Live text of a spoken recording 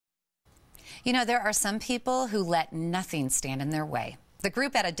You know, there are some people who let nothing stand in their way. The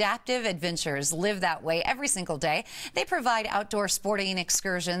group at Adaptive Adventures live that way every single day. They provide outdoor sporting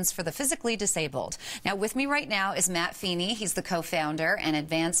excursions for the physically disabled. Now, with me right now is Matt Feeney. He's the co-founder and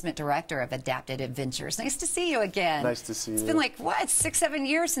advancement director of Adaptive Adventures. Nice to see you again. Nice to see you. It's been like, what, 6, 7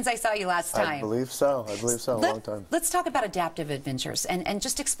 years since I saw you last time? I believe so. A long time. Let's talk about Adaptive Adventures and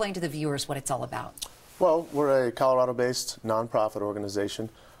just explain to the viewers what it's all about. Well, we're a Colorado-based nonprofit organization.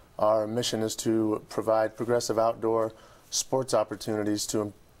 Our mission is to provide progressive outdoor sports opportunities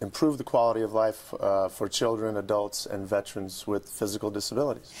to improve the quality of life for children, adults, and veterans with physical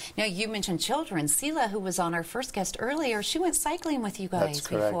disabilities. Now, you mentioned children. Sela, who was on our first guest earlier, she went cycling with you guys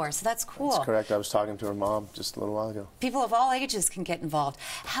before, so that's cool. That's correct. I was talking to her mom just a little while ago. People of all ages can get involved.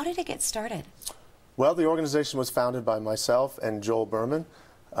 How did it get started? Well, the organization was founded by myself and Joel Berman.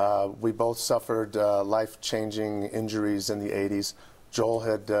 We both suffered life-changing injuries in the 80s. Joel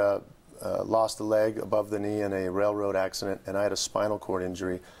had lost a leg above the knee in a railroad accident, and I had a spinal cord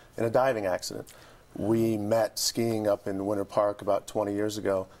injury in a diving accident. We met skiing up in Winter Park about 20 years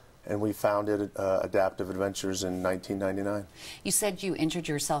ago, and we founded Adaptive Adventures in 1999. You said you injured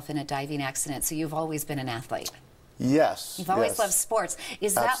yourself in a diving accident, so you've always been an athlete. Yes. You've always loved sports.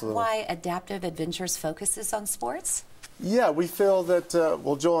 Is that Absolutely. Why Adaptive Adventures focuses on sports? Yeah, we feel that,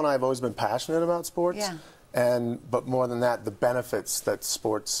 well, Joel and I have always been passionate about sports. Yeah. But more than that, the benefits that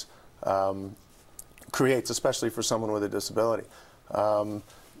sports creates, especially for someone with a disability.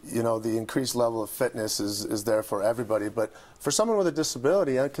 You know, the increased level of fitness is there for everybody, but for someone with a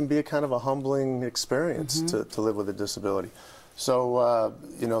disability, it can be a kind of a humbling experience to live with a disability. So,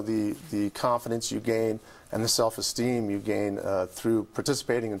 you know, the confidence you gain and the self-esteem you gain through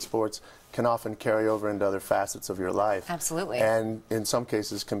participating in sports can often carry over into other facets of your life. Absolutely. And in some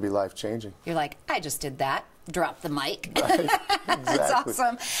cases can be life-changing. You're like, I just did that. Drop the mic. Right. Exactly. That's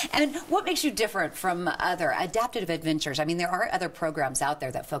awesome. And what makes you different from other Adaptive Adventures? I mean, there are other programs out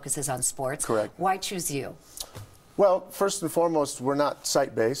there that focuses on sports. Correct. Why choose you? Well, first and foremost, we're not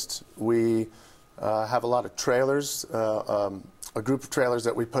site-based. We have a lot of trailers, a group of trailers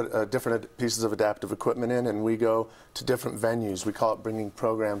that we put different pieces of adaptive equipment in, and we go to different venues. We call it bringing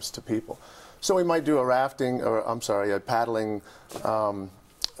programs to people. So we might do a rafting, or I'm sorry, a paddling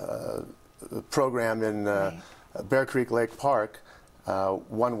program in Bear Creek Lake Park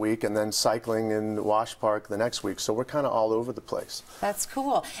one week, and then cycling in Wash Park the next week. So we're kind of all over the place. That's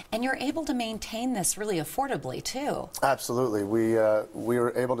cool. And you're able to maintain this really affordably, too. Absolutely. We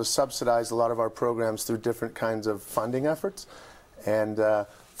were able to subsidize a lot of our programs through different kinds of funding efforts, and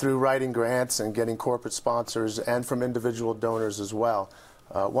through writing grants and getting corporate sponsors, and from individual donors as well.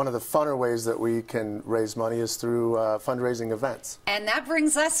 One of the funner ways that we can raise money is through fundraising events. And that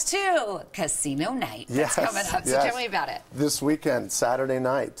brings us to Casino Night. That's coming up. So tell me about it. This weekend, Saturday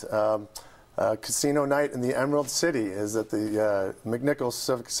night, Casino Night in the Emerald City is at the McNichols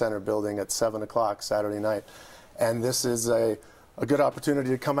Civic Center building at 7 o'clock Saturday night. And this is a good opportunity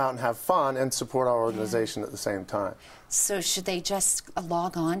to come out and have fun and support our organization at the same time. So should they just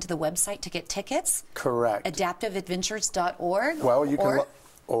log on to the website to get tickets? Correct. AdaptiveAdventures.org? Well, you can,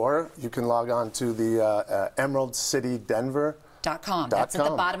 or you can log on to the EmeraldCityDenver.com. That's at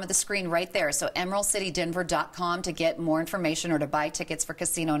the bottom of the screen right there. So EmeraldCityDenver.com to get more information or to buy tickets for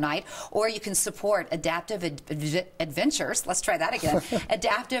Casino Night. Or you can support Adaptive Adventures. Let's try that again.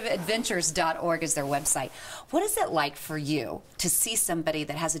 AdaptiveAdventures.org is their website. What is it like for you to see somebody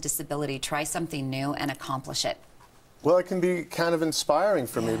that has a disability try something new and accomplish it? Well, it can be kind of inspiring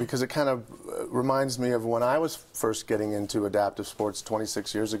for me, because it kind of reminds me of when I was first getting into adaptive sports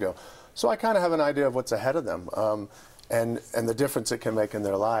 26 years ago. So I kind of have an idea of what's ahead of them. And the difference it can make in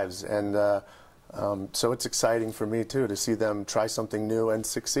their lives. And so it's exciting for me, too, to see them try something new and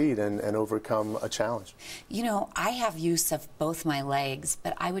succeed and overcome a challenge. You know, I have use of both my legs,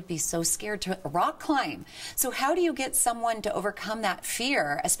 but I would be so scared to rock climb. So how do you get someone to overcome that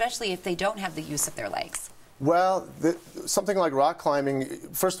fear, especially if they don't have the use of their legs? Well, something like rock climbing,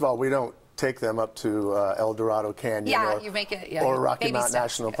 first of all, we don't take them up to El Dorado Canyon or Rocky Mountain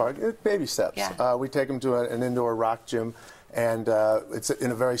National Park. Baby steps. Yeah. We take them to an indoor rock gym, and it's in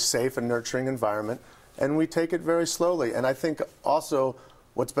a very safe and nurturing environment, and we take it very slowly. And I think also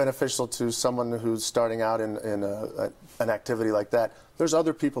what's beneficial to someone who's starting out in an activity like that, there's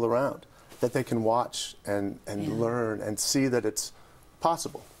other people around that they can watch and learn and see that it's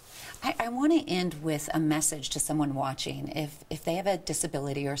possible. I want to end with a message to someone watching. If they have a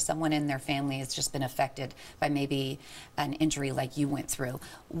disability or someone in their family has just been affected by maybe an injury like you went through,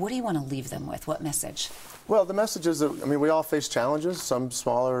 what do you want to leave them with? What message? Well, the message is that, I mean, we all face challenges, some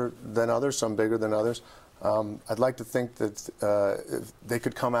smaller than others, some bigger than others. I'd like to think that if they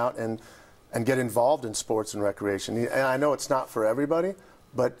could come out and and get involved in sports and recreation. And I know it's not for everybody,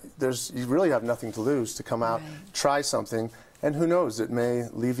 but you really have nothing to lose to come out, try something, and who knows, it may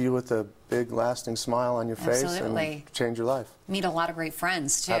leave you with a big lasting smile on your face and change your life. Meet a lot of great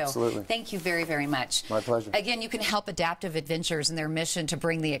friends, too. Absolutely. Thank you very, very much. My pleasure. Again, you can help Adaptive Adventures in their mission to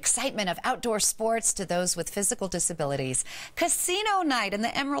bring the excitement of outdoor sports to those with physical disabilities. Casino Night in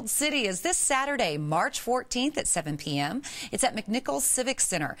the Emerald City is this Saturday, March 14th at 7 p.m. It's at McNichols Civic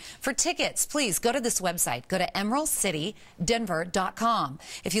Center. For tickets, please go to this website. Go to emeraldcitydenver.com.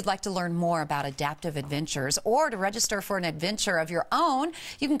 If you'd like to learn more about Adaptive Adventures or to register for an adventure of your own,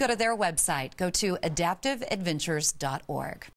 you can go to their website. Go to adaptiveadventures.org.